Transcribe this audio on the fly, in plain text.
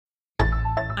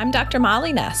I'm Dr.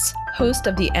 Molly Ness, host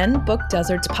of the End Book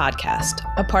Deserts podcast,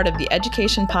 a part of the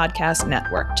Education Podcast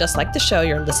Network, just like the show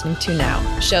you're listening to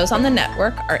now. Shows on the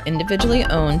network are individually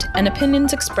owned, and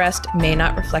opinions expressed may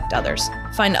not reflect others.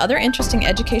 Find other interesting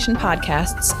education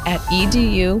podcasts at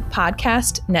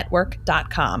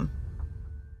edupodcastnetwork.com.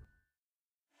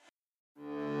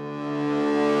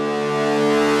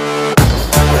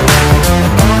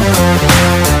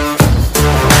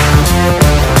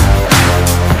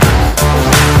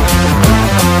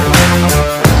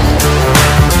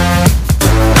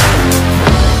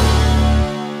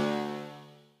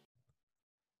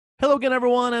 Hello again,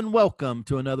 everyone, and welcome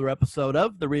to another episode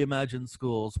of the Reimagined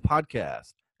Schools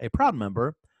podcast, a proud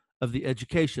member of the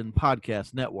Education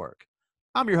Podcast Network.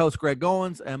 I'm your host, Greg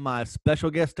Goins, and my special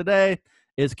guest today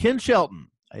is Ken Shelton,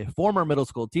 a former middle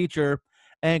school teacher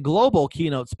and global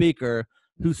keynote speaker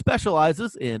who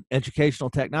specializes in educational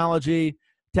technology,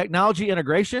 technology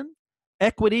integration,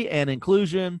 equity and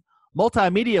inclusion,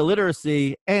 multimedia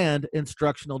literacy, and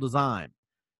instructional design.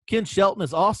 Ken Shelton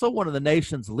is also one of the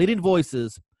nation's leading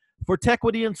voices for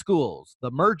Tequity in Schools,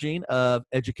 the merging of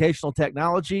educational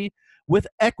technology with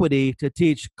equity to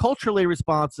teach culturally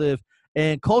responsive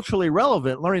and culturally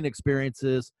relevant learning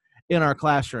experiences in our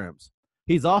classrooms.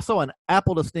 He's also an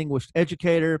Apple Distinguished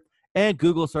Educator and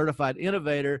Google Certified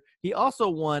Innovator. He also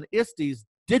won ISTE's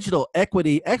Digital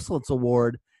Equity Excellence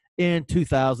Award in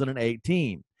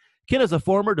 2018. Ken is a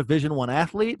former Division I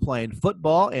athlete playing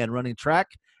football and running track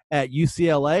at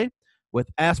UCLA, with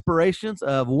aspirations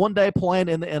of one day playing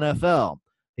in the NFL.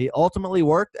 He ultimately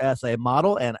worked as a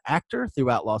model and actor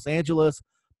throughout Los Angeles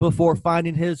before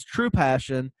finding his true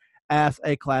passion as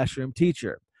a classroom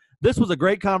teacher. This was a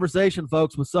great conversation,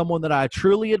 folks, with someone that I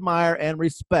truly admire and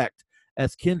respect,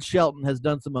 as Ken Shelton has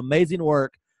done some amazing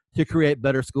work to create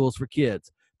better schools for kids.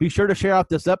 Be sure to share out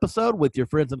this episode with your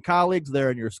friends and colleagues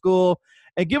there in your school,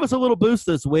 and give us a little boost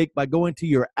this week by going to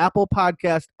your Apple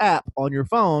Podcast app on your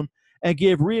phone and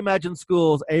give Reimagined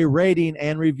Schools a rating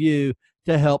and review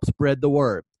to help spread the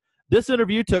word. This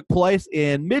interview took place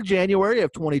in mid-January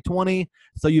of 2020,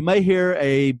 so you may hear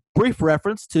a brief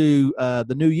reference to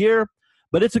the new year,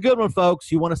 but it's a good one,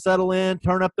 folks. You want to settle in,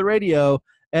 turn up the radio,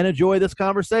 and enjoy this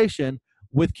conversation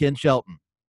with Ken Shelton.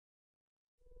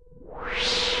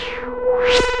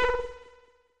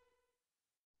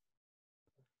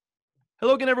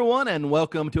 Hello again, everyone, and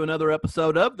welcome to another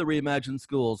episode of the Reimagined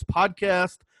Schools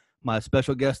podcast. My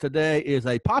special guest today is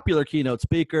a popular keynote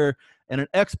speaker and an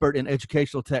expert in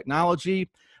educational technology.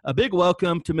 A big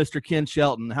welcome to Mr. Ken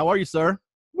Shelton. How are you, sir?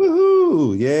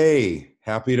 Woohoo! Yay!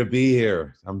 Happy to be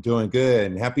here. I'm doing good.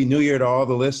 And Happy New Year to all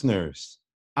the listeners.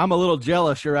 I'm a little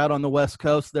jealous. You're out on the West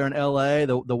Coast there in LA.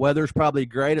 The weather's probably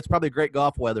great. It's probably great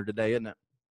golf weather today, isn't it?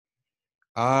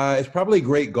 It's probably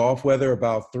great golf weather,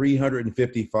 about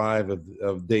 355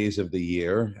 of days of the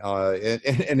year.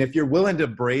 And if you're willing to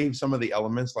brave some of the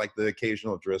elements like the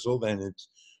occasional drizzle, then it's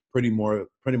pretty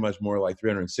much more like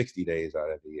 360 days out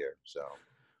of the year. So,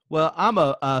 well, I'm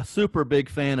a super big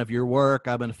fan of your work.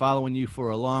 I've been following you for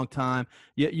a long time.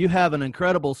 You have an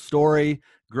incredible story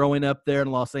growing up there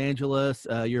in Los Angeles.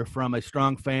 You're from a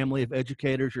strong family of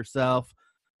educators yourself.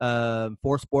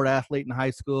 Four-sport athlete in high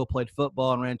school, played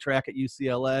football and ran track at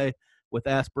UCLA with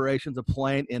aspirations of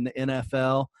playing in the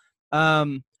NFL.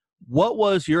 What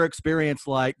was your experience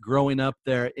like growing up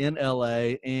there in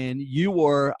LA? And you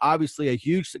were obviously a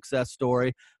huge success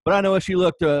story, but I know as you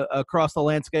looked across the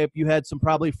landscape, you had some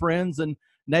probably friends and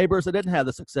neighbors that didn't have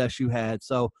the success you had.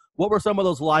 So what were some of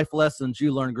those life lessons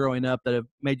you learned growing up that have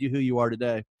made you who you are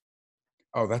today?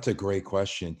 oh, that's a great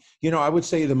question. I would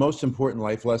say the most important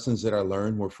life lessons that I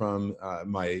learned were from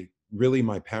my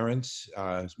parents,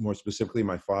 more specifically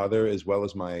my father, as well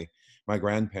as my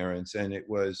grandparents. And it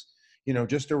was,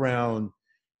 just around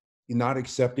not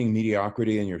accepting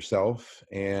mediocrity in yourself.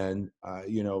 And,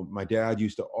 my dad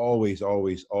used to always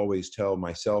tell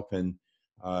myself and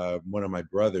one of my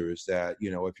brothers that,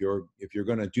 if you're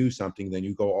going to do something, then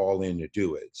you go all in to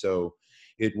do it. So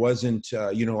it wasn't,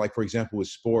 like, for example, with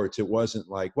sports, it wasn't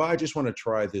like, well, I just want to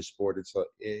try this sport.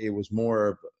 It was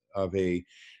more of a,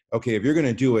 okay, if you're going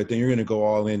to do it, then you're going to go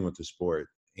all in with the sport.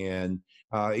 And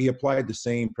he applied the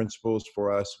same principles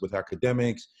for us with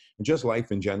academics and just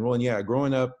life in general. And yeah,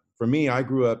 growing up, for me, I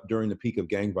grew up during the peak of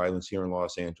gang violence here in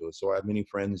Los Angeles. So I have many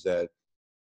friends that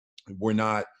were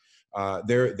not,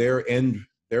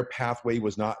 their pathway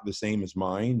was not the same as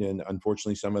mine. And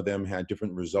unfortunately, some of them had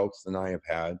different results than I have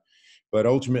had. But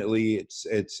ultimately, it's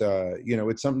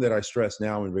something that I stress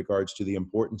now in regards to the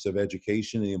importance of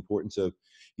education, the importance of,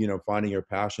 finding your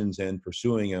passions and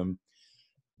pursuing them,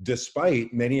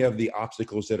 despite many of the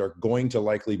obstacles that are going to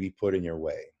likely be put in your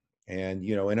way. And,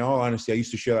 in all honesty, I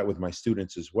used to share that with my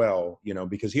students as well,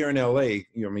 because here in LA, I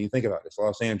mean, you think about it, it's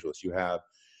Los Angeles. You have,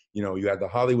 you have the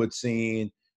Hollywood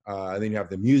scene, then you have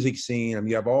the music scene. I mean,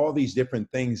 you have all these different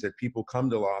things that people come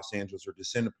to Los Angeles or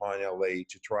descend upon LA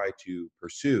to try to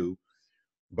pursue,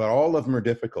 but all of them are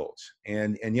difficult.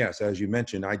 And yes, as you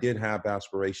mentioned, I did have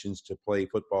aspirations to play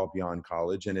football beyond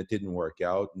college, and it didn't work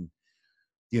out. And,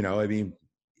 I mean,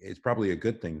 it's probably a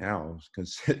good thing now,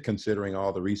 considering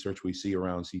all the research we see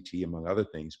around CT, among other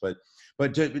things. But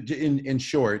in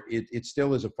short, it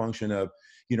still is a function of,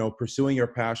 pursuing your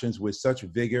passions with such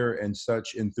vigor and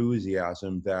such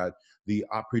enthusiasm that the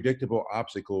predictable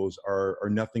obstacles are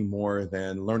nothing more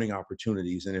than learning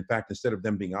opportunities. And in fact, instead of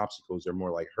them being obstacles, they're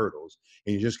more like hurdles,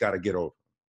 and you just got to get over.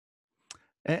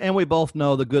 And we both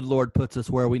know the good Lord puts us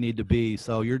where we need to be.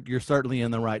 So you're certainly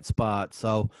in the right spot.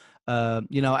 So,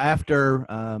 after,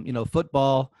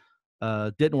 football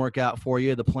didn't work out for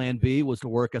you, the plan B was to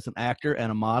work as an actor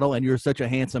and a model. And you're such a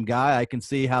handsome guy. I can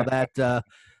see how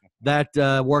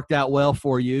that worked out well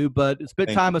for you. But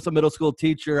spent time as a middle school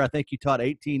teacher. I think you taught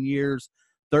 18 years,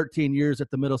 13 years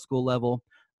at the middle school level.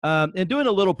 And doing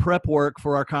a little prep work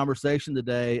for our conversation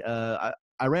today,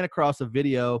 I ran across a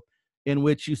video in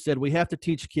which you said we have to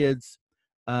teach kids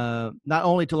not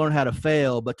only to learn how to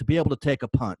fail, but to be able to take a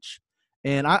punch.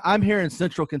 And I'm here in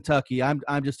Central Kentucky.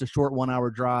 I'm just a short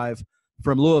 1-hour drive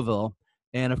from Louisville.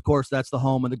 And, of course, that's the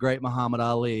home of the great Muhammad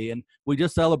Ali. And we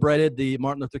just celebrated the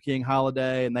Martin Luther King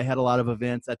holiday, and they had a lot of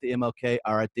events at the MLK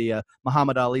or at the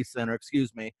Muhammad Ali Center,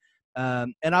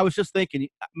 and I was just thinking,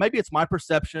 maybe it's my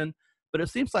perception, but it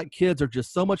seems like kids are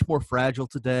just so much more fragile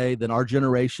today than our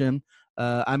generation.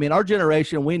 Our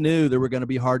generation, we knew there were going to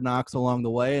be hard knocks along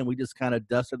the way, and we just kind of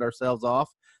dusted ourselves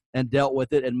off and dealt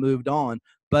with it and moved on.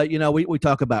 But, we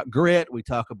talk about grit. We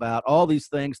talk about all these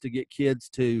things to get kids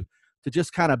to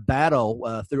just kind of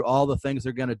battle through all the things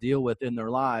they're going to deal with in their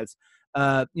lives.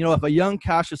 If a young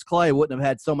Cassius Clay wouldn't have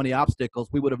had so many obstacles,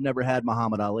 we would have never had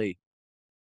Muhammad Ali.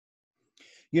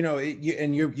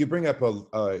 And you bring up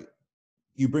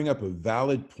a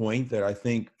valid point that I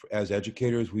think as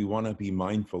educators we want to be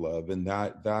mindful of, and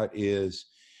that is,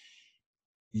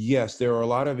 yes, there are a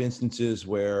lot of instances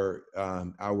where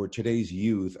our today's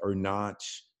youth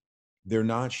they're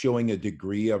not showing a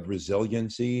degree of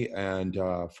resiliency and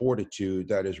fortitude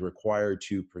that is required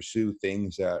to pursue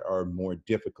things that are more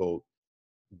difficult,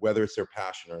 whether it's their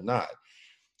passion or not.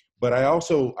 But I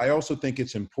also think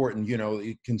it's important,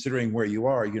 considering where you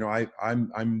are,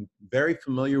 I'm very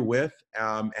familiar with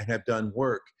and have done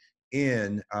work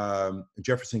in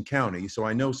Jefferson County. So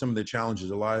I know some of the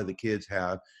challenges a lot of the kids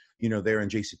have, there in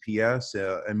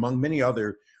JCPS, among many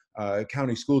other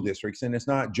county school districts. And it's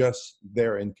not just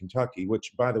there in Kentucky,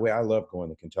 which, by the way, I love going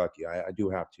to Kentucky. I do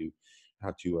have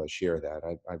to share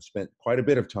that. I've spent quite a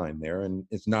bit of time there, and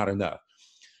it's not enough.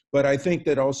 But I think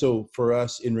that also for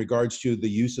us, in regards to the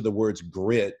use of the words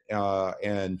grit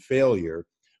and failure,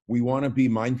 we want to be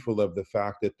mindful of the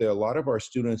fact that a lot of our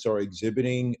students are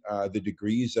exhibiting the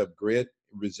degrees of grit,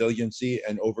 resiliency,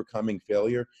 and overcoming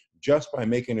failure just by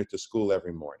making it to school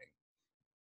every morning.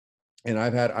 And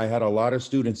I had a lot of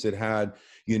students that had,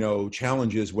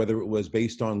 challenges, whether it was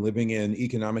based on living in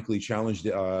economically challenged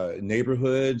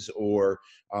neighborhoods or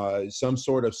some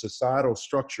sort of societal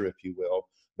structure, if you will,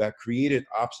 that created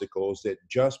obstacles that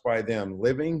just by them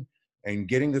living and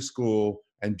getting to school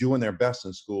and doing their best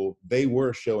in school, they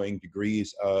were showing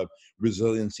degrees of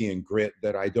resiliency and grit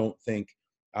that I don't think,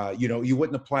 you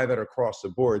wouldn't apply that across the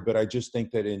board. But I just think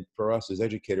that for us as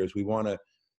educators, we want to,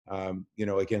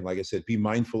 again, like I said, be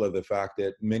mindful of the fact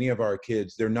that many of our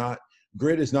kids,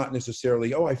 grit is not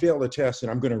necessarily, oh, I failed a test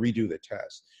and I'm going to redo the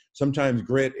test. Sometimes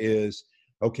grit is,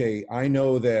 okay, I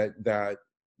know that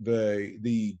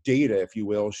the data, if you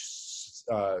will,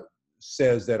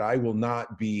 says that I will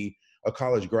not be a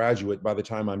college graduate by the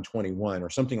time I'm 21 or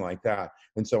something like that.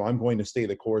 And so I'm going to stay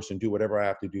the course and do whatever I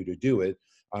have to do it,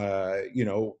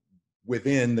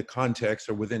 within the context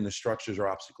or within the structures or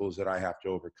obstacles that I have to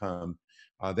overcome.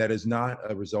 That is not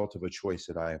a result of a choice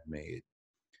that I have made.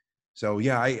 So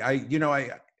yeah,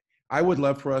 I would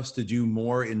love for us to do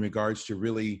more in regards to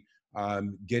really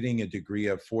getting a degree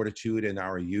of fortitude in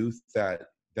our youth that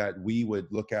we would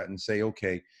look at and say,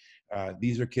 okay,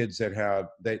 these are kids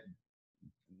that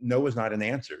no is not an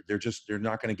answer. They're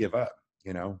not going to give up,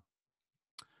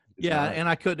 Yeah, and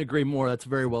I couldn't agree more. That's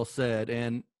very well said.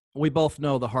 And we both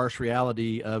know the harsh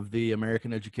reality of the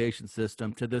American education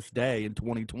system to this day in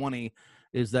 2020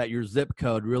 is that your zip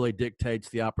code really dictates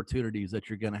the opportunities that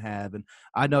you're going to have. And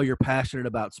I know you're passionate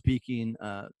about speaking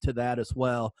to that as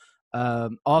well.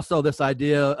 Also, this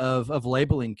idea of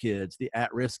labeling kids, the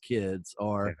at-risk kids,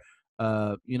 or,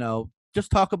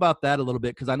 Just talk about that a little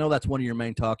bit, because I know that's one of your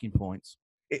main talking points.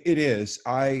 It is.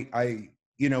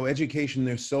 Education,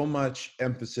 there's so much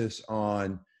emphasis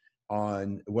on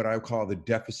what I call the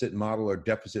deficit model or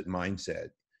deficit mindset,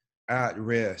 at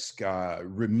risk,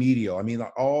 remedial. I mean,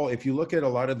 if you look at a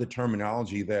lot of the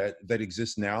terminology that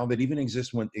exists now, that even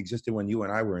existed when you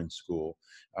and I were in school,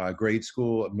 grade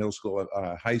school, middle school,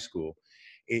 high school,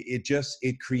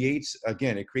 it creates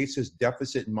this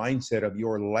deficit mindset of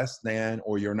you're less than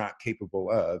or you're not capable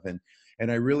of.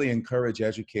 And I really encourage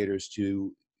educators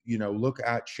to, look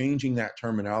at changing that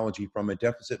terminology from a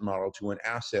deficit model to an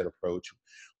asset approach,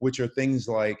 which are things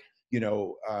like,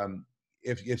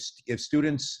 if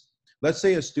students, let's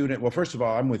say a student, well, first of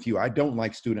all, I'm with you. I don't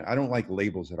like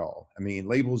labels at all. I mean,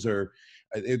 labels are,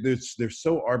 they're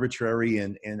so arbitrary,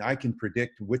 and I can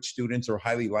predict which students are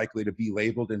highly likely to be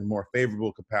labeled in a more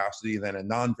favorable capacity than a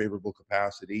non-favorable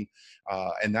capacity.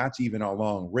 And that's even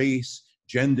along race,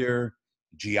 gender,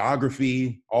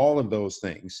 geography, all of those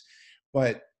things.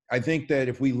 But I think that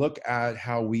if we look at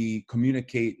how we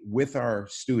communicate with our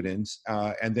students,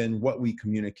 and then what we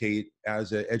communicate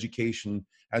as an education,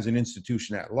 as an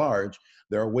institution at large,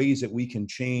 there are ways that we can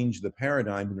change the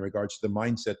paradigm in regards to the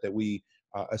mindset that we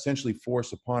essentially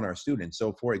force upon our students.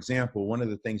 So for example, one of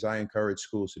the things I encourage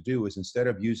schools to do is, instead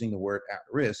of using the word at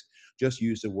risk, just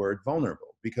use the word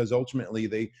vulnerable, because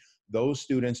ultimately those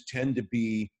students tend to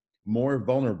be more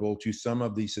vulnerable to some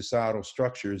of the societal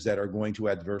structures that are going to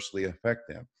adversely affect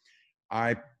them.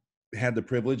 I had the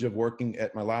privilege of working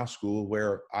at my last school,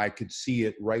 where I could see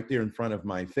it right there in front of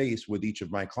my face with each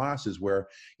of my classes, where,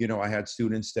 I had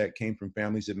students that came from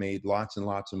families that made lots and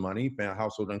lots of money.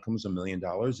 Household income was $1 million,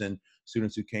 and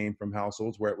students who came from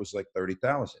households where it was like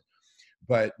 30,000.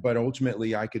 But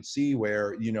ultimately I could see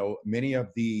where, many of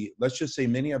the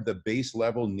base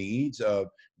level needs of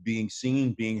being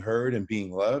seen, being heard, and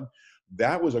being loved,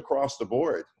 that was across the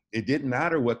board. It didn't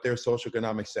matter what their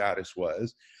socioeconomic status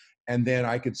was. And then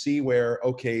I could see where,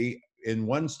 okay, in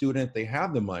one student, they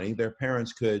have the money, their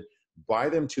parents could buy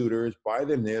them tutors, buy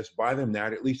them this, buy them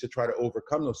that, at least to try to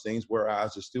overcome those things.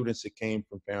 Whereas the students that came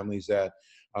from families that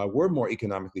were more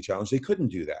economically challenged, they couldn't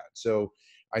do that. So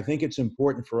I think it's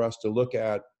important for us to look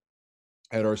at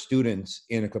our students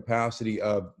in a capacity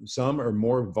of, some are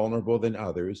more vulnerable than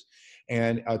others.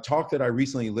 And a talk that I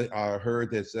recently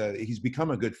heard, that he's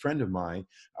become a good friend of mine,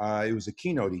 it was a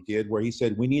keynote he did, where he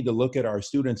said, we need to look at our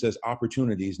students as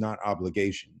opportunities, not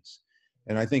obligations.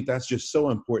 And I think that's just so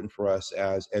important for us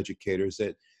as educators.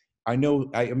 That I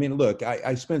mean, look,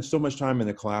 I spend so much time in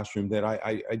the classroom that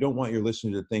I don't want your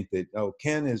listener to think that, oh,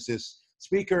 Ken is this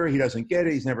speaker, he doesn't get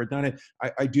it, he's never done it.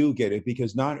 I do get it,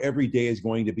 because not every day is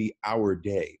going to be our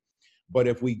day. But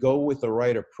if we go with the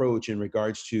right approach in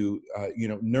regards to,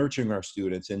 nurturing our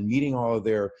students and meeting all of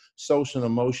their social and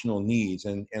emotional needs,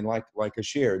 and like I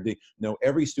shared,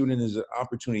 every student is an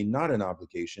opportunity, not an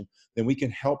obligation, then we can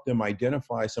help them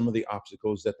identify some of the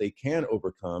obstacles that they can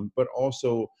overcome, but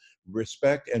also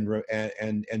respect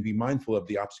and be mindful of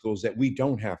the obstacles that we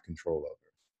don't have control over.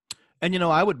 And,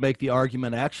 I would make the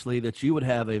argument actually that you would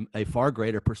have a far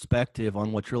greater perspective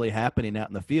on what's really happening out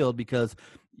in the field, because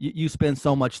you spend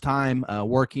so much time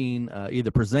working, either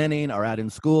presenting or out in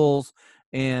schools.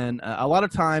 And a lot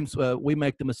of times we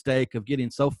make the mistake of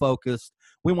getting so focused,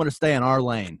 we want to stay in our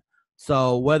lane.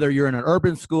 So whether you're in an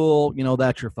urban school,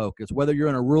 that's your focus. Whether you're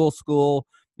in a rural school,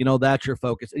 that's your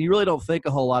focus. And you really don't think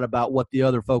a whole lot about what the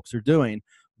other folks are doing.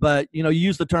 But, you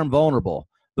use the term vulnerable.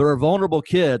 There are vulnerable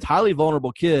kids, highly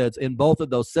vulnerable kids in both of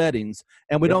those settings,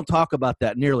 and we don't talk about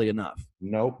that nearly enough.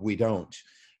 Nope, we don't.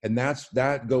 And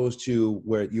that goes to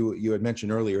where you had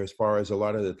mentioned earlier, as far as a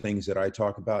lot of the things that I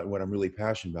talk about and what I'm really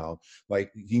passionate about. Like,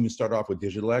 you even start off with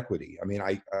digital equity. I mean,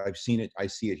 I've seen it. I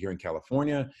see it here in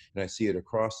California, and I see it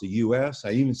across the U.S.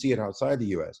 I even see it outside the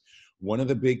U.S. One of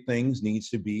the big things needs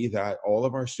to be that all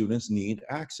of our students need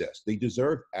access. They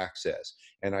deserve access.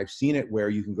 And I've seen it where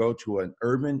you can go to an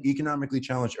economically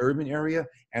challenged urban area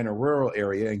and a rural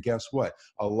area, and guess what?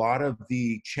 A lot of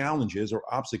the challenges or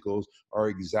obstacles are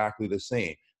exactly the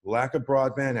same. Lack of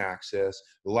broadband access,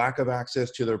 lack of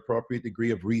access to the appropriate degree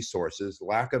of resources,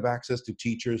 lack of access to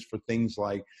teachers for things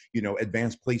like,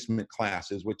 advanced placement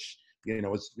classes, which,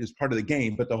 is part of the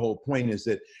game. But the whole point is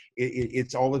that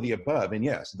it's all of the above. And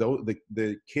yes,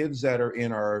 the kids that are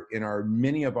in our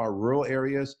many of our rural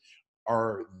areas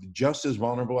are just as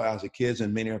vulnerable as the kids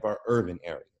in many of our urban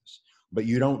areas. But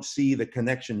you don't see the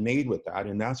connection made with that.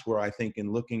 And that's where I think,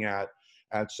 in looking at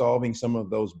solving some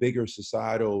of those bigger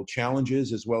societal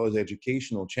challenges as well as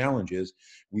educational challenges,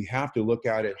 we have to look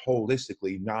at it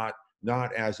holistically, not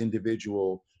as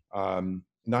individual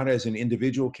not as an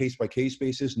individual case-by-case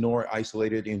basis, nor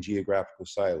isolated in geographical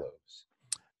silos.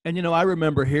 And, I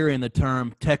remember hearing the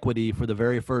term Tequity for the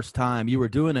very first time. You were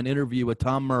doing an interview with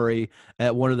Tom Murray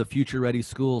at one of the Future Ready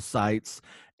Schools sites.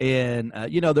 And,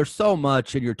 there's so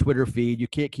much in your Twitter feed. You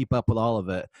can't keep up with all of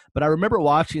it. But I remember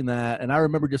watching that, and I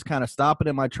remember just kind of stopping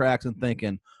in my tracks and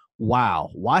thinking,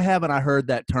 wow, why haven't I heard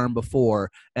that term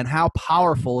before? And how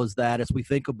powerful is that as we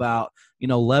think about,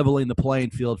 leveling the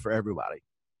playing field for everybody?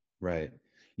 Right.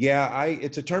 Yeah,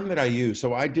 it's a term that I use.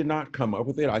 So I did not come up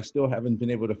with it. I still haven't been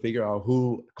able to figure out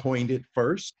who coined it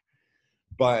first.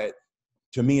 But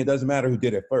to me, it doesn't matter who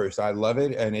did it first. I love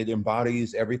it, and it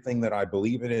embodies everything that I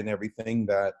believe in and everything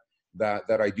that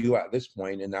I do at this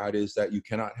point. And that is that you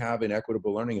cannot have an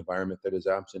equitable learning environment that is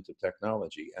absent of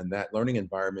technology. And that learning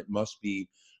environment must be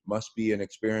an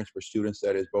experience for students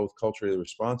that is both culturally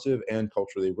responsive and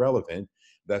culturally relevant,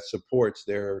 that supports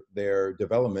their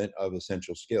development of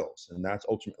essential skills. And that's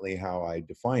ultimately how I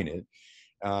define it.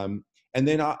 And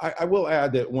then I will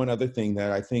add that one other thing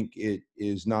that I think it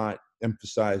is not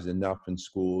emphasized enough in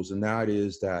schools, and that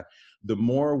is that the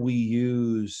more we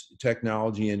use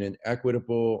technology in an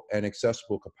equitable and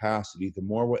accessible capacity, the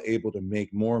more we're able to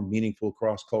make more meaningful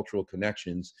cross-cultural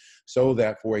connections, so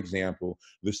that, for example,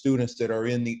 the students that are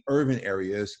in the urban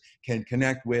areas can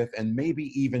connect with and maybe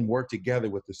even work together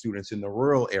with the students in the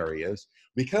rural areas,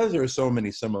 because there are so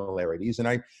many similarities. And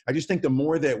I just think the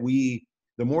more that we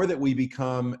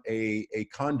become a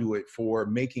conduit for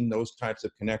making those types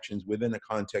of connections within the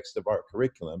context of our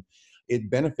curriculum, it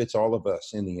benefits all of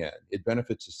us in the end. It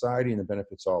benefits society and it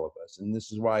benefits all of us. And this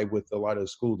is why with a lot of the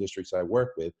school districts I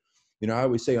work with, I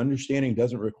always say understanding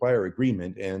doesn't require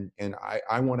agreement. And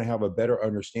I want to have a better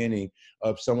understanding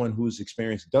of someone whose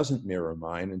experience doesn't mirror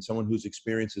mine and someone whose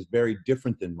experience is very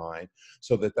different than mine,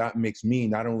 so that makes me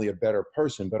not only a better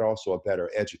person, but also a better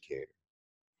educator.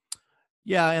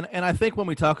 Yeah, and I think when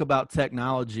we talk about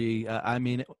technology,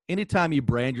 anytime you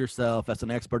brand yourself as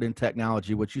an expert in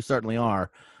technology, which you certainly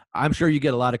are, I'm sure you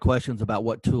get a lot of questions about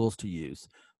what tools to use.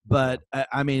 But,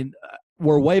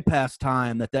 we're way past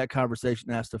time that conversation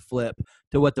has to flip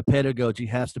to what the pedagogy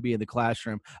has to be in the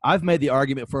classroom. I've made the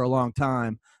argument for a long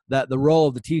time that the role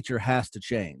of the teacher has to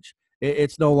change.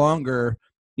 It's no longer,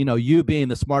 you being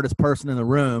the smartest person in the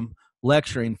room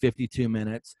lecturing 52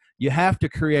 minutes. You have to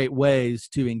create ways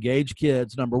to engage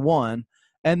kids, number one,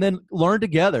 and then learn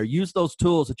together. Use those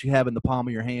tools that you have in the palm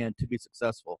of your hand to be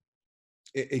successful.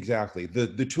 Exactly.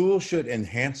 The tool should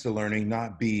enhance the learning,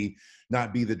 not be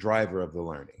the driver of the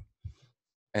learning.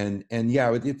 And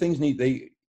yeah, things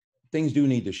do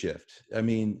need to shift.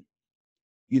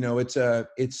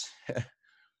 It's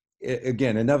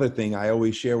again, another thing I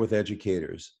always share with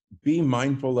educators: be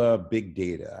mindful of big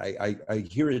data. I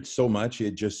hear it so much.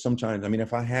 It just sometimes,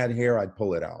 if I had hair, I'd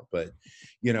pull it out. But,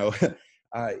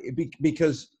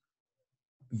 because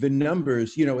the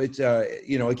numbers, it's,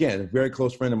 again, a very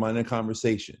close friend of mine in a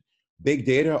conversation. Big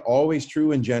data, always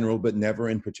true in general, but never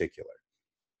in particular.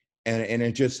 And I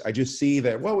just see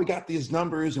that, well, we got these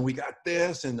numbers and we got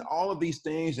this and all of these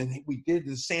things, and we did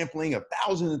the sampling of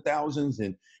thousands and thousands,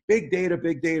 and big data,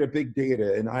 big data, big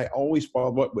data. And I always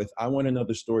follow up with, I want to know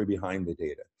the story behind the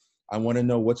data. I want to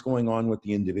know what's going on with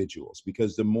the individuals,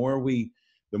 because the more we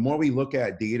look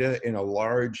at data in a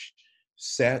large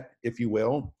set, if you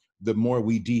will, the more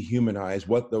we dehumanize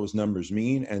what those numbers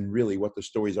mean and really what the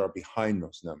stories are behind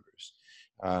those numbers.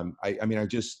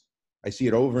 I see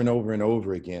it over and over and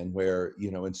over again where,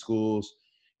 in schools,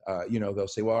 they'll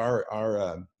say, well,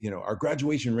 our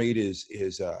graduation rate is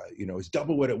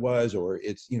double what it was, or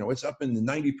it's up in the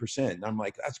 90%. And I'm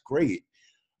like, that's great.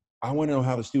 I want to know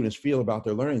how the students feel about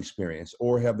their learning experience,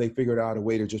 or have they figured out a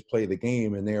way to just play the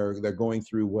game and they're going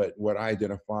through what I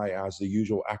identify as the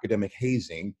usual academic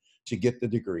hazing to get the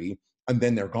degree, and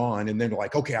then they're gone, and then they're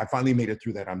like, okay, I finally made it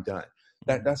through that, I'm done.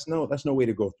 That's no way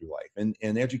to go through life, and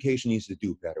education needs to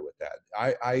do better with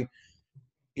that.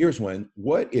 Here's one.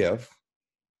 What if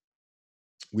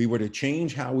we were to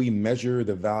change how we measure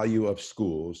the value of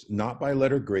schools, not by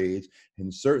letter grades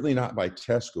and certainly not by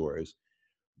test scores,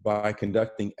 by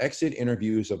conducting exit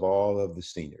interviews of all of the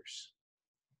seniors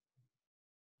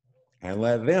and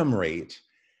let them rate,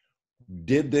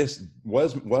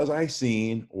 was I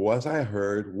seen, was I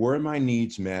heard, were my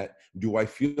needs met? Do I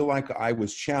feel like I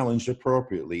was challenged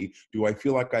appropriately? Do I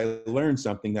feel like I learned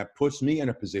something that puts me in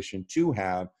a position to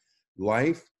have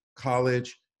life,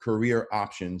 college, career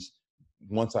options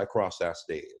once I cross that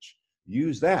stage?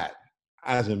 Use that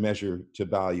as a measure to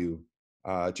value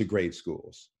to grade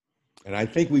schools. And I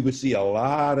think we would see a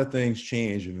lot of things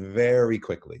change very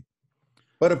quickly.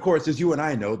 But of course, as you and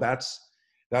I know, that's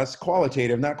That's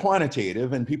qualitative, not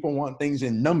quantitative. And people want things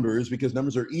in numbers because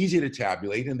numbers are easy to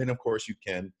tabulate. And then, of course, you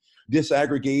can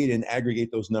disaggregate and aggregate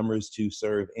those numbers to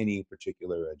serve any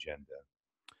particular agenda.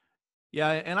 Yeah,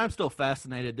 and I'm still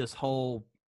fascinated. It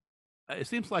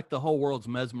seems like the whole world's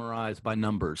mesmerized by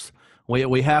numbers.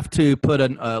 We have to put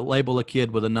label a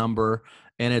kid with a number,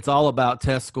 and it's all about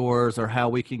test scores or how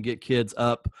we can get kids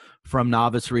up from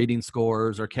novice reading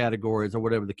scores or categories or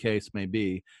whatever the case may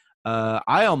be.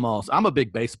 I'm a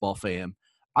big baseball fan.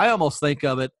 I almost think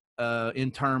of it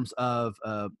in terms of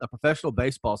a professional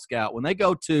baseball scout. When they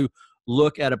go to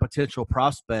look at a potential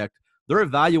prospect, they're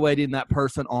evaluating that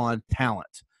person on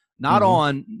talent.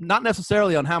 Not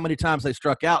necessarily on how many times they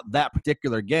struck out that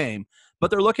particular game, but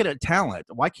they're looking at talent.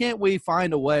 Why can't we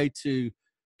find a way to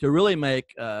really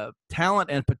make talent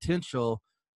and potential,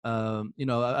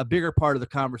 a bigger part of the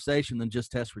conversation than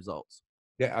just test results?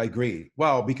 Yeah, I agree.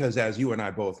 Well, because as you and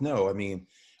I both know, I mean,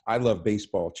 I love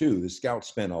baseball too. The scouts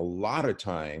spend a lot of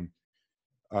time,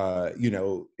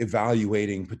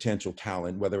 evaluating potential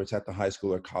talent, whether it's at the high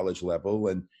school or college level.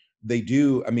 And they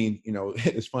do, I mean,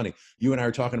 it's funny. You and I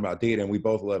are talking about data and we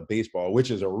both love baseball, which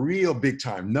is a real big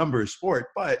time numbers sport.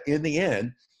 But in the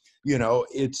end,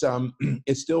 it's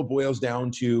it still boils down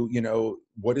to,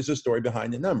 what is the story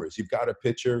behind the numbers? You've got a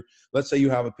pitcher. Let's say you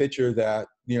have a pitcher that,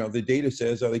 the data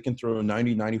says they can throw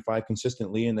 90, 95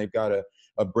 consistently, and they've got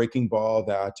a breaking ball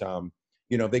that,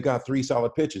 they got three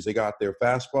solid pitches. They got their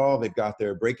fastball, they've got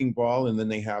their breaking ball, and then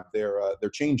they have their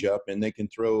changeup, and they can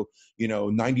throw,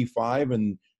 95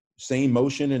 and same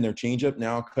motion, and their changeup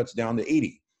now cuts down to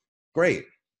 80. Great.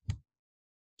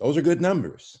 Those are good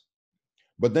numbers.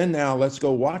 But then now let's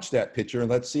go watch that pitcher and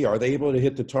let's see, are they able to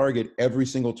hit the target every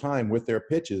single time with their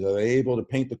pitches? Are they able to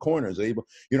paint the corners? Are they able,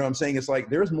 what I'm saying? It's like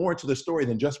there's more to the story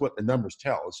than just what the numbers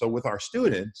tell. So with our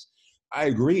students, I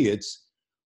agree.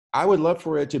 I would love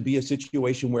for it to be a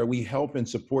situation where we help and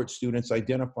support students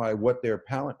identify what their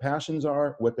passions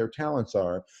are, what their talents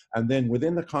are, and then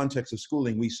within the context of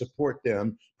schooling, we support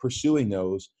them pursuing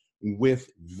those with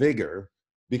vigor,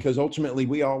 because ultimately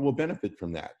we all will benefit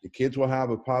from that. The kids will have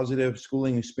a positive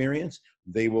schooling experience.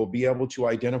 They will be able to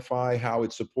identify how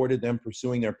it supported them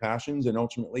pursuing their passions. And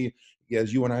ultimately,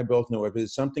 as you and I both know, if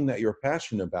it's something that you're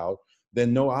passionate about,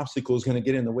 then no obstacle is going to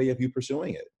get in the way of you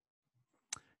pursuing it.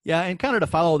 Yeah, and kind of to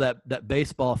follow that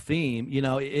baseball theme,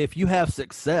 if you have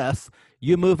success,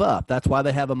 you move up. That's why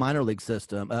they have a minor league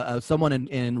system. Someone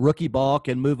in rookie ball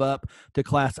can move up to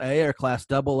Class A or Class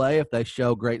AA if they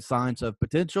show great signs of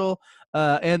potential.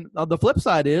 And the flip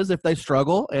side is if they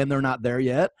struggle and they're not there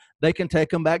yet, they can take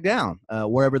them back down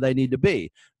wherever they need to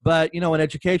be. But, in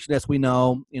education, as we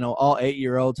know, all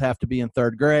 8-year-olds have to be in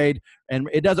third grade, and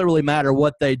it doesn't really matter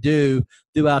what they do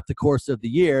throughout the course of the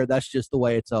year. That's just the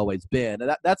way it's always been.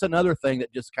 And that's another thing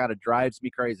that just kind of drives me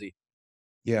crazy.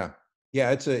 Yeah. Yeah.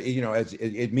 It's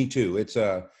me too. It's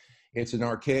an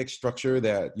archaic structure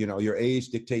that, your age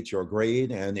dictates your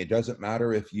grade, and it doesn't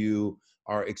matter if you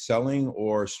are excelling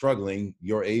or struggling,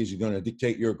 your age is going to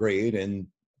dictate your grade, and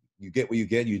you get what you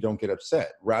get, you don't get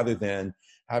upset, rather than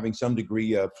having some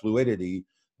degree of fluidity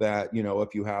that,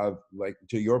 if you have, like,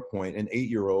 to your point, an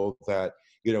 8-year-old that,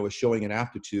 is showing an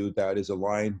aptitude that is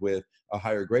aligned with a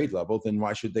higher grade level, then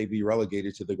why should they be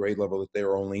relegated to the grade level that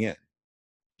they're only in?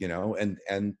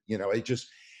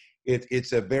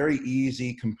 It's a very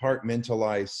easy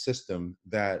compartmentalized system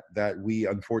that we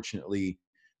unfortunately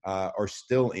are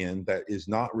still in, that is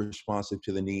not responsive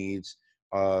to the needs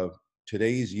of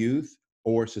today's youth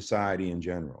or society in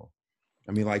general.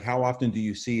 I mean, like, how often do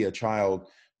you see a child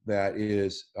that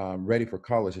is ready for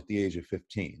college at the age of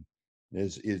 15?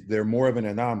 Is there more of an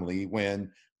anomaly,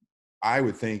 when I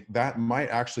would think that might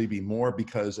actually be more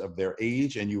because of their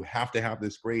age, and you have to have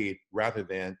this grade, rather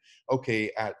than,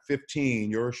 okay, at 15,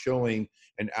 you're showing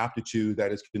an aptitude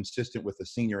that is consistent with a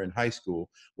senior in high school.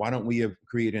 Why don't we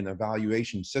create an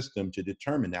evaluation system to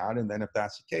determine that? And then if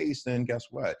that's the case, then guess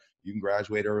what? You can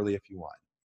graduate early if you want.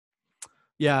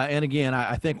 Yeah, and again,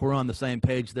 I think we're on the same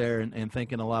page there and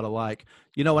thinking a lot alike.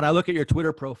 When I look at your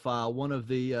Twitter profile, one of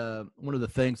the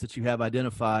things that you have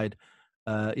identified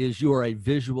is you are a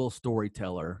visual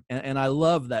storyteller, and I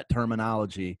love that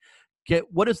terminology.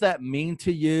 What does that mean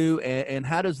to you, and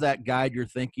how does that guide your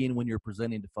thinking when you're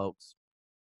presenting to folks?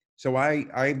 So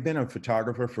I've been a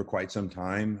photographer for quite some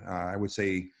time. I would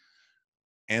say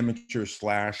amateur /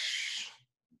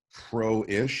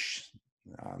 pro-ish.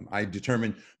 I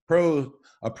determine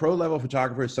a pro level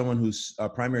photographer is someone whose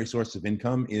primary source of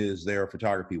income is their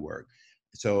photography work.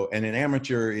 So, and an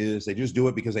amateur is, they just do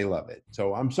it because they love it.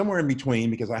 So I'm somewhere in between,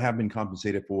 because I have been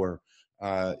compensated for,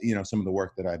 some of the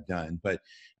work that I've done. But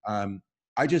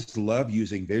I just love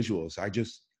using visuals.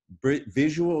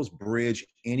 visuals bridge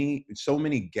so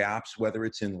many gaps, whether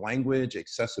it's in language,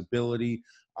 accessibility,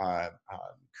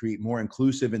 create more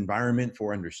inclusive environment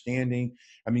for understanding.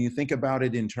 I mean, you think about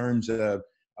it in terms of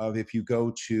if you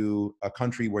go to a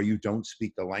country where you don't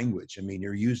speak the language. I mean,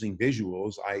 you're using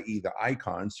visuals, i.e. the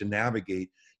icons, to navigate,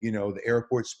 the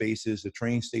airport spaces, the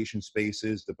train station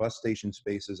spaces, the bus station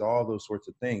spaces, all those sorts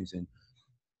of things. And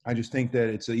I just think that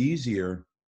it's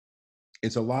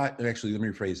a lot, actually, let me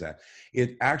rephrase that.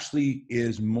 It actually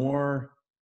is more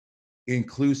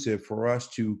inclusive for us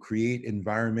to create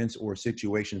environments or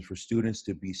situations for students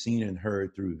to be seen and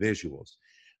heard through visuals.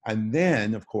 And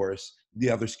then, of course, the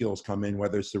other skills come in,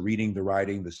 whether it's the reading, the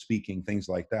writing, the speaking, things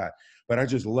like that. But I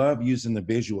just love using the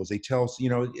visuals. They tell us,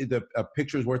 a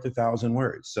picture's worth 1,000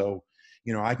 words. So,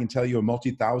 I can tell you a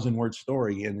multi-thousand word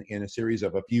story in a series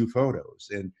of a few photos.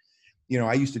 And,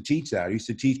 I used to teach that. I used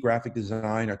to teach graphic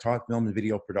design. I taught film and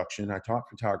video production. I taught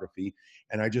photography.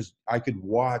 And I could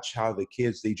watch how the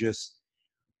kids,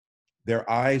 their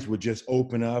eyes would just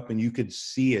open up and you could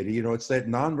see it. It's that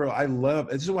nonverbal.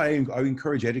 This is why I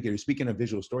encourage educators, speaking of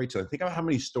visual storytelling, think about how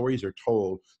many stories are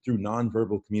told through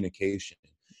nonverbal communication.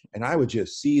 And I would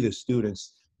just see the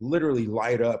students literally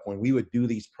light up when we would do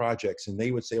these projects, and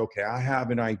they would say, okay, I have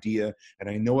an idea and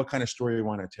I know what kind of story I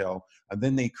want to tell. And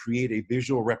then they create a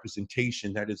visual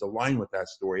representation that is aligned with that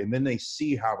story. And then they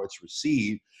see how it's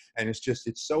received. And it's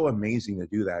so amazing to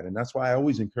do that. And that's why I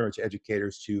always encourage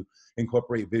educators to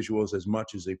incorporate visuals as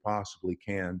much as they possibly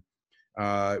can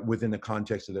within the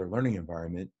context of their learning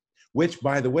environment, which,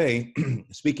 by the way,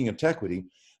 speaking of Tequity,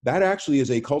 that actually is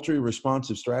a culturally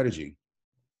responsive strategy.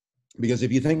 Because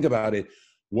if you think about it,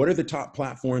 what are the top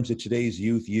platforms that today's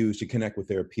youth use to connect with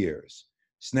their peers?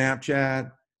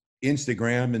 Snapchat,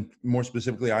 Instagram, and more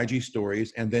specifically IG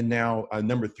stories. And then now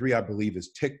number 3, I believe,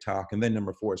 is TikTok. And then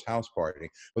number 4 is House Party.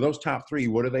 But those top 3,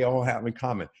 what do they all have in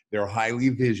common? They're highly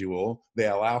visual. They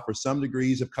allow for some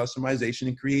degrees of customization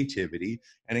and creativity.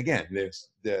 And again,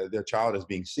 their child is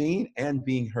being seen and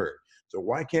being heard. So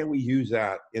why can't we use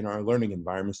that in our learning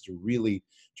environments to really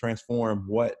transform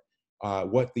what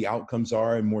the outcomes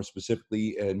are, and more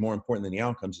specifically, and more important than the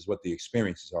outcomes, is what the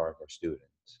experiences are of our students.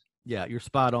 Yeah, you're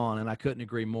spot on, and I couldn't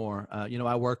agree more.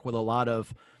 I work with a lot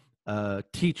of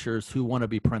teachers who want to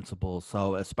be principals,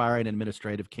 so aspiring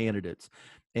administrative candidates,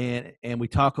 and we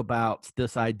talk about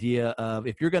this idea of,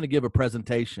 if you're going to give a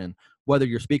presentation, whether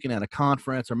you're speaking at a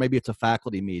conference or maybe it's a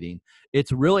faculty meeting,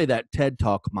 it's really that TED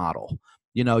Talk model.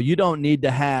 You don't need to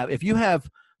have, if you have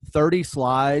 30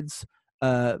 slides,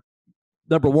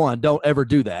 number one, don't ever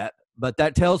do that. But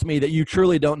that tells me that you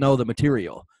truly don't know the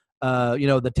material.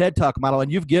 The TED Talk model,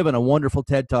 and you've given a wonderful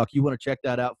TED Talk. You want to check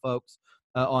that out, folks,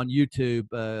 on YouTube,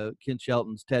 Ken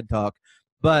Shelton's TED Talk.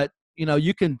 But,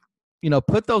 you can,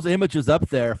 put those images up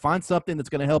there, find something that's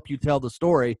going to help you tell the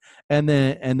story, and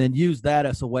then use that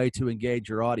as a way to engage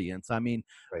your audience. I mean,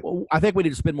 right. I think we need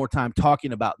to spend more time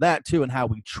talking about that too, and how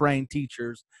we train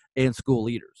teachers and school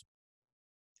leaders.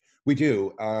 We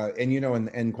do.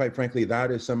 And quite frankly, that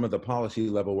is some of the policy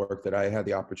level work that I had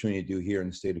the opportunity to do here in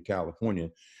the state of California,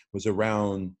 was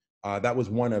around, that was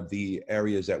one of the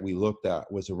areas that we looked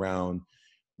at, was around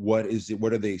what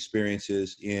are the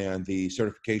experiences in the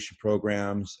certification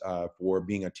programs for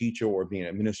being a teacher or being an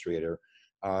administrator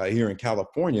here in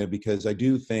California, because I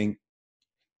do think,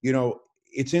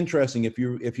 it's interesting, if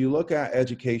you look at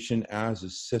education as a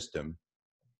system,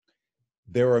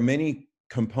 there are many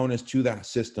components to that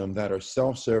system that are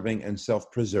self-serving and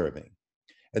self-preserving.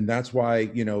 And that's why,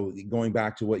 going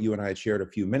back to what you and I had shared a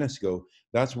few minutes ago,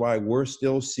 that's why we're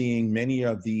still seeing many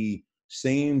of the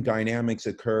same dynamics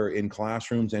occur in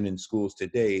classrooms and in schools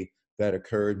today that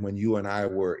occurred when you and I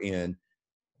were in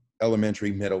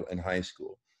elementary, middle, and high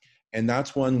school. And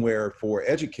that's one where, for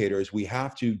educators, we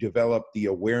have to develop the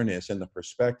awareness and the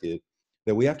perspective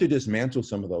that we have to dismantle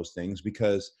some of those things,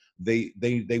 because they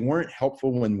weren't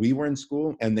helpful when we were in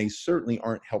school, and they certainly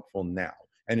aren't helpful now.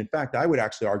 And in fact, I would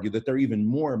actually argue that they're even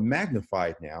more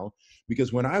magnified now,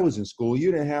 because when I was in school,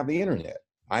 you didn't have the internet.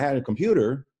 I had a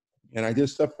computer and I did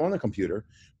stuff on the computer,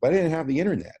 but I didn't have the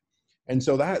internet. And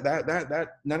so that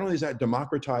not only does that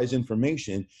democratize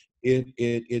information,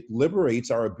 it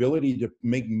liberates our ability to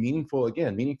make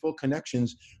meaningful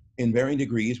connections in varying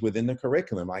degrees within the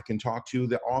curriculum. I can talk to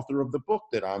the author of the book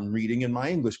that I'm reading in my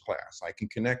English class. I can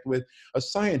connect with a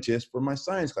scientist for my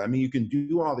science class. I mean, you can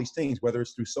do all these things, whether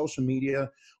it's through social media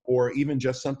or even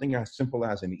just something as simple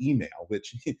as an email,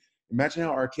 which imagine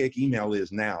how archaic email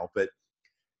is now, but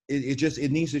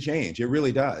it needs to change. It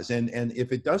really does. And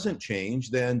if it doesn't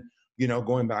change, then,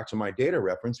 going back to my data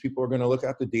reference, people are going to look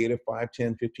at the data 5,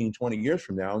 10, 15, 20 years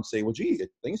from now and say, well, gee,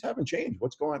 things haven't changed.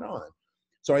 What's going on?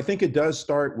 So I think it does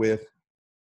start with,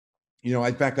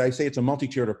 in fact, I say it's a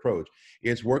multi-tiered approach.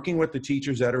 It's working with the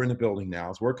teachers that are in the building now.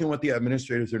 It's working with the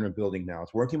administrators that are in the building now.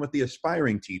 It's working with the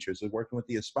aspiring teachers. It's working with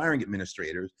the aspiring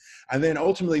administrators. And then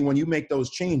ultimately, when you make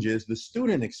those changes, the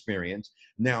student experience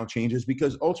now changes,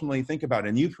 because ultimately, think about it,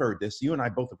 and you've heard this, you and I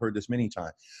both have heard this many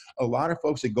times. A lot of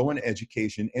folks that go into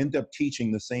education end up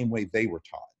teaching the same way they were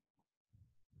taught.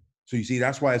 So you see,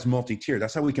 that's why it's multi-tiered.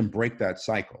 That's how we can break that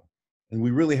cycle. And we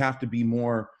really have to be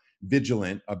more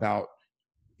vigilant about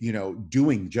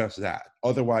doing just that.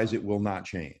 Otherwise, it will not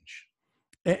change.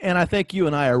 And I think you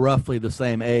and I are roughly the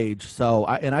same age. So,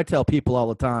 I tell people all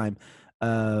the time,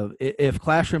 if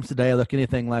classrooms today look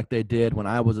anything like they did when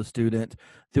I was a student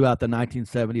throughout the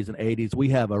 1970s and 80s, we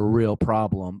have a real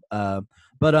problem.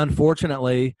 But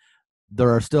unfortunately,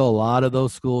 there are still a lot of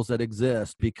those schools that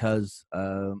exist because,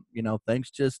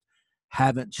 things just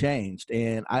haven't changed.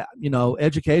 And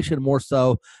education more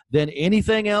so than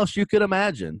anything else you could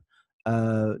imagine,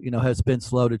 has been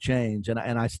slow to change. And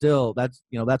I still, that's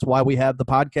why we have the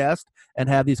podcast and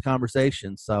have these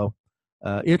conversations. So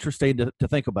interesting to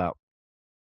think about.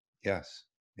 Yes.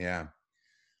 Yeah.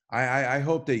 I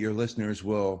hope that your listeners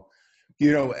will,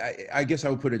 I guess I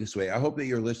would put it this way. I hope that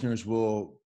your listeners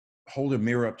will hold a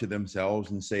mirror up to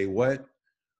themselves and say, what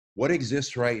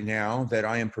exists right now that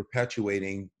I am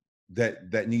perpetuating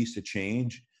that needs to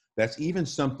change? That's even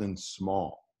something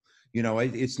small.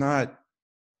 It's not,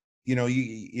 to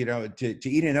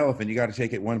eat an elephant, you got to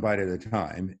take it one bite at a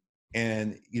time.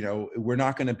 And, we're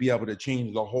not going to be able to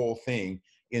change the whole thing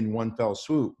in one fell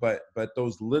swoop, but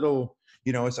those little,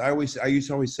 I used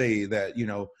to always say that,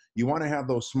 you want to have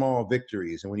those small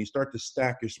victories. And when you start to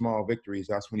stack your small victories,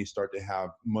 that's when you start to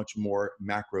have much more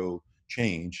macro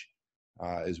change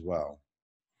as well.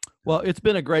 Well, it's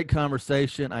been a great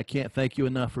conversation. I can't thank you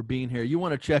enough for being here. You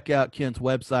want to check out Ken's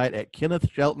website at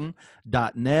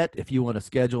kennethshelton.net if you want to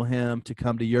schedule him to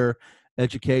come to your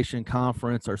education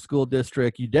conference or school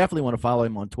district. You definitely want to follow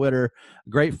him on Twitter.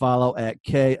 Great follow at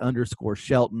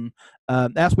K_Shelton.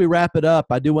 As we wrap it up,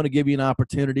 I do want to give you an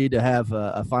opportunity to have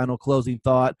a final closing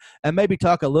thought and maybe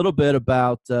talk a little bit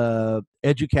about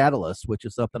EduCatalyst, which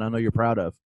is something I know you're proud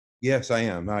of. Yes, I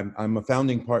am. I'm a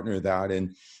founding partner of that.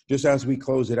 And just as we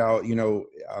close it out,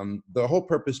 the whole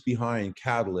purpose behind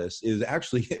Catalyst is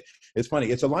actually, it's funny,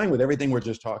 it's aligned with everything we're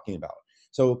just talking about.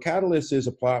 So Catalyst is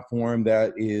a platform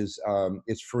that is,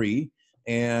 it's free,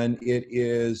 and it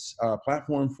is a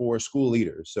platform for school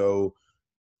leaders. So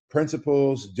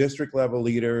principals, district level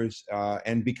leaders,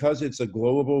 and because it's a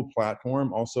global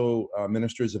platform, also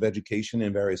ministers of education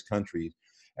in various countries.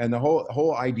 And the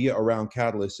whole idea around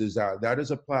Catalyst is that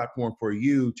is a platform for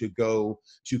you to go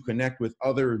to connect with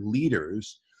other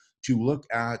leaders to look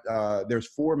at, there's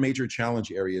 4 major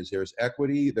challenge areas. There's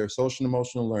equity, there's social and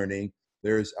emotional learning,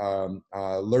 there's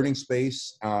learning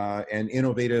space, and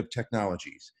innovative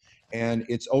technologies. And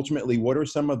it's ultimately, what are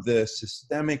some of the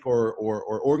systemic or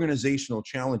organizational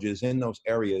challenges in those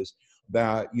areas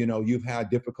that you've had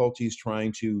difficulties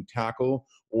trying to tackle,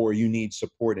 or you need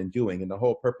support in doing. And the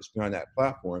whole purpose behind that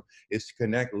platform is to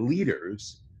connect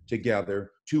leaders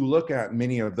together to look at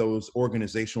many of those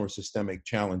organizational or systemic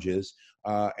challenges,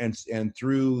 and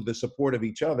through the support of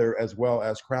each other, as well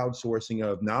as crowdsourcing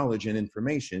of knowledge and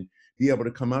information, be able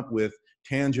to come up with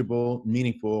tangible,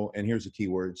 meaningful, and here's the key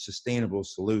word, sustainable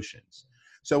solutions.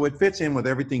 So it fits in with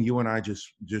everything you and I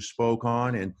just spoke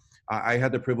on. And I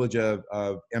had the privilege of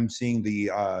emceeing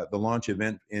the launch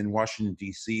event in Washington,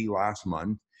 D.C. last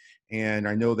month. And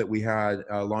I know that we had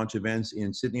launch events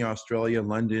in Sydney, Australia,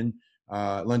 London,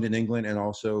 England, and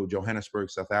also Johannesburg,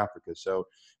 South Africa. So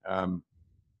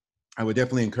I would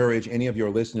definitely encourage any of your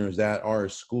listeners that are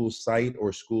school site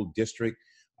or school district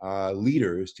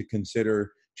leaders to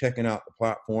consider checking out the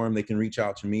platform. They can reach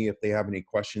out to me if they have any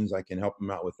questions. I can help them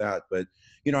out with that. But,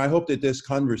 I hope that this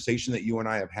conversation that you and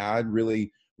I have had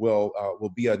really will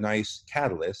be a nice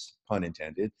catalyst, pun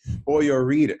intended, for your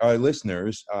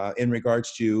listeners in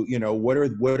regards to, what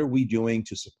are we doing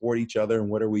to support each other, and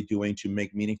what are we doing to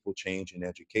make meaningful change in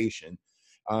education.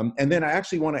 And then I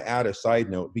actually want to add a side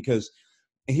note, because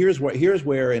here's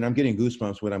where, and I'm getting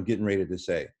goosebumps what I'm getting ready to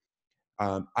say.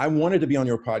 I wanted to be on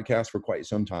your podcast for quite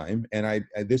some time, and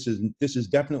this is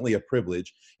definitely a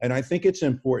privilege, and I think it's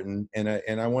important, and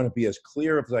I want to be as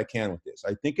clear as I can with this.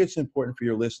 I think it's important for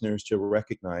your listeners to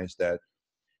recognize that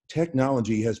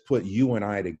technology has put you and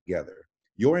I together.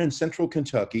 You're in Central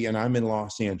Kentucky, and I'm in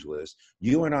Los Angeles.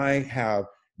 You and I have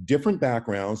different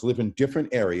backgrounds, live in different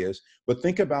areas, but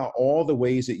think about all the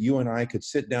ways that you and I could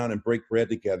sit down and break bread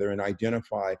together and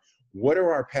identify what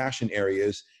are our passion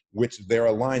areas which they're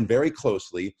aligned very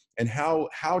closely. And how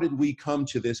did we come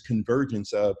to this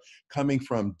convergence of coming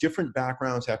from different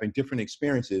backgrounds, having different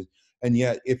experiences? And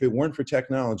yet, if it weren't for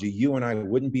technology, you and I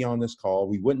wouldn't be on this call,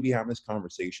 we wouldn't be having this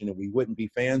conversation, and we wouldn't be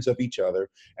fans of each other.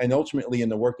 And ultimately, in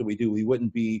the work that we do, we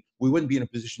wouldn't be in a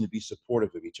position to be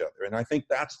supportive of each other. And I think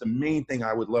that's the main thing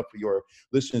I would love for your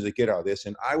listeners to get out of this.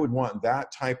 And I would want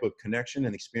that type of connection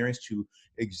and experience to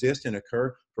exist and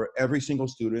occur for every single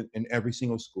student in every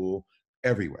single school,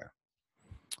 everywhere.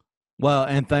 Well,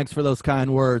 and thanks for those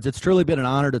kind words. It's truly been an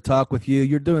honor to talk with you.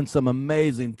 You're doing some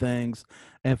amazing things.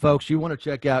 And folks, you want to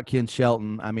check out Ken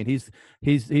Shelton. I mean, he's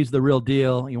the real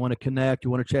deal. You want to connect,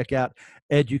 you want to check out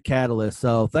EduCatalyst.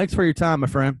 So thanks for your time, my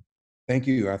friend. Thank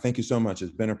you. Thank you so much.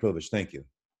 It's been a privilege. Thank you.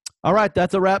 All right,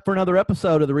 that's a wrap for another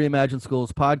episode of the Reimagine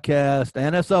Schools podcast.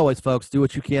 And as always, folks, do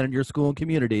what you can in your school and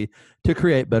community to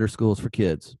create better schools for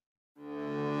kids.